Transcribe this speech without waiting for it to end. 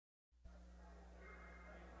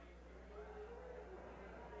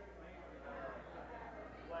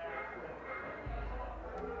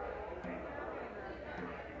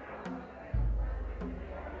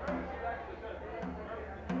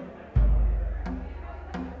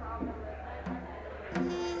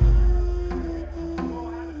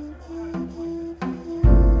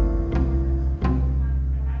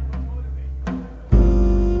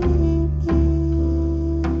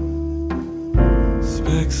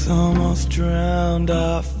Drinks almost drowned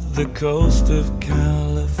off the coast of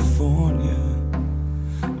California,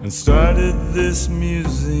 and started this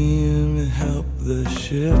museum to help the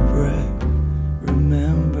shipwrecked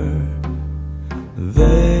remember.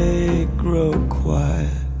 They grow quiet,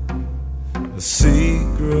 the sea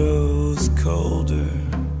grows colder,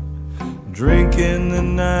 drinking the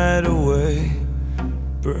night away,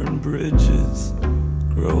 burn bridges,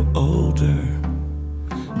 grow older.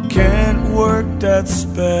 Can't work at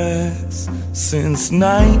Specs since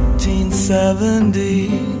 1970,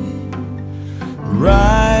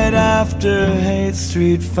 right after Haight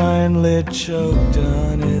Street finally choked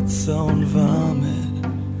on its own vomit.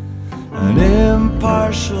 An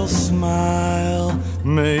impartial smile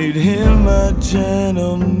made him a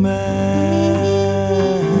gentleman.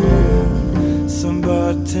 Some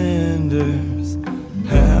bartenders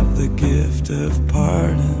have the gift of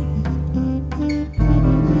pardon.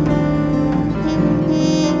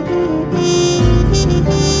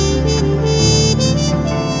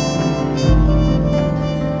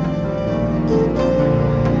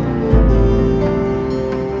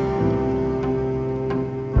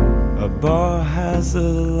 A bar has a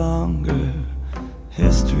longer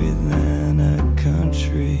history than a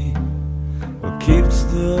country. What keeps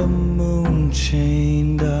the moon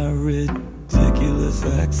chained are ridiculous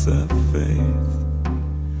acts of faith.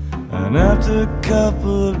 And after a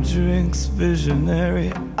couple of drinks,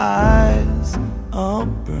 visionary eyes all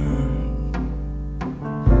burn.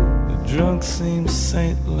 The drunk seems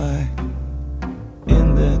saint-like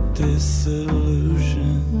in that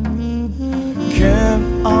disillusion.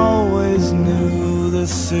 Ken always knew the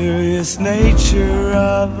serious nature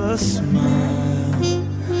of a smile,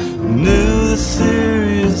 knew the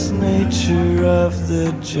serious nature of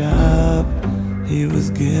the job he was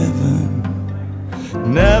given.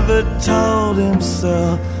 Never told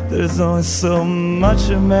himself there's only so much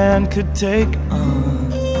a man could take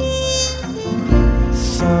on.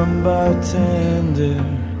 Some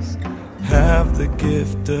bartenders have the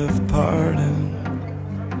gift of pardon.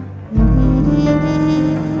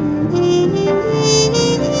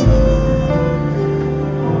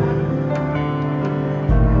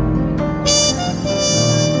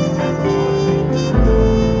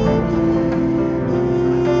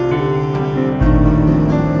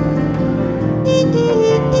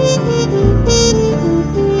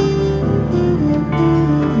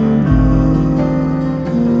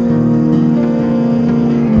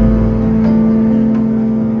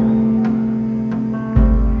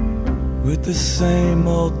 With the same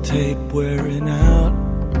old tape wearing out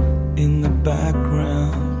in the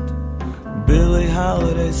background, Billie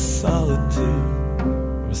Holiday's Solitude,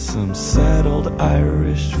 or some sad old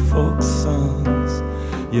Irish folk songs.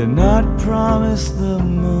 You're not promised the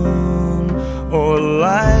moon or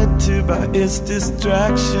lied to by its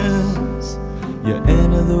distractions. You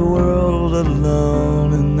enter the world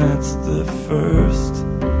alone, and that's the first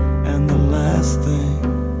and the last thing.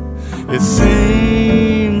 It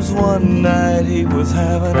seems one night he was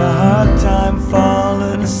having a hard time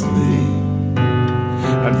falling asleep,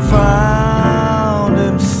 and found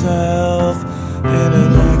himself in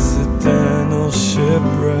an accidental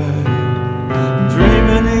shipwreck,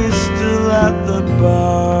 dreaming he's still at the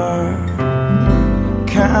bar,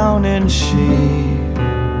 counting sheep,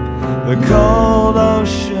 the cold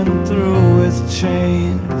ocean threw his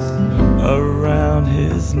chains around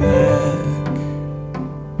his neck.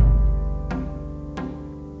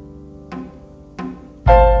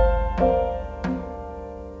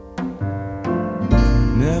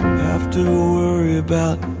 Never have to worry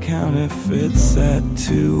about counterfeits at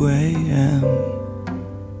 2 a.m.,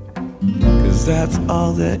 'cause that's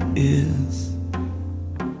all there is.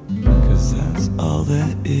 'Cause that's all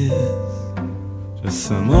there is. Just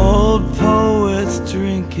some old poets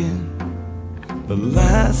drinking the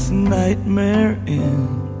last nightmare in,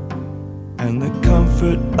 and the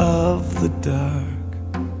comfort of the dark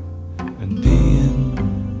and being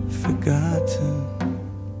forgotten.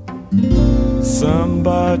 Some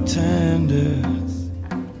bartenders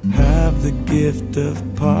have the gift of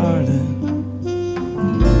pardon.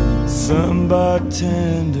 Some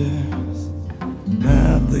bartenders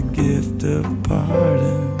have the gift of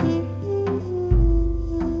pardon.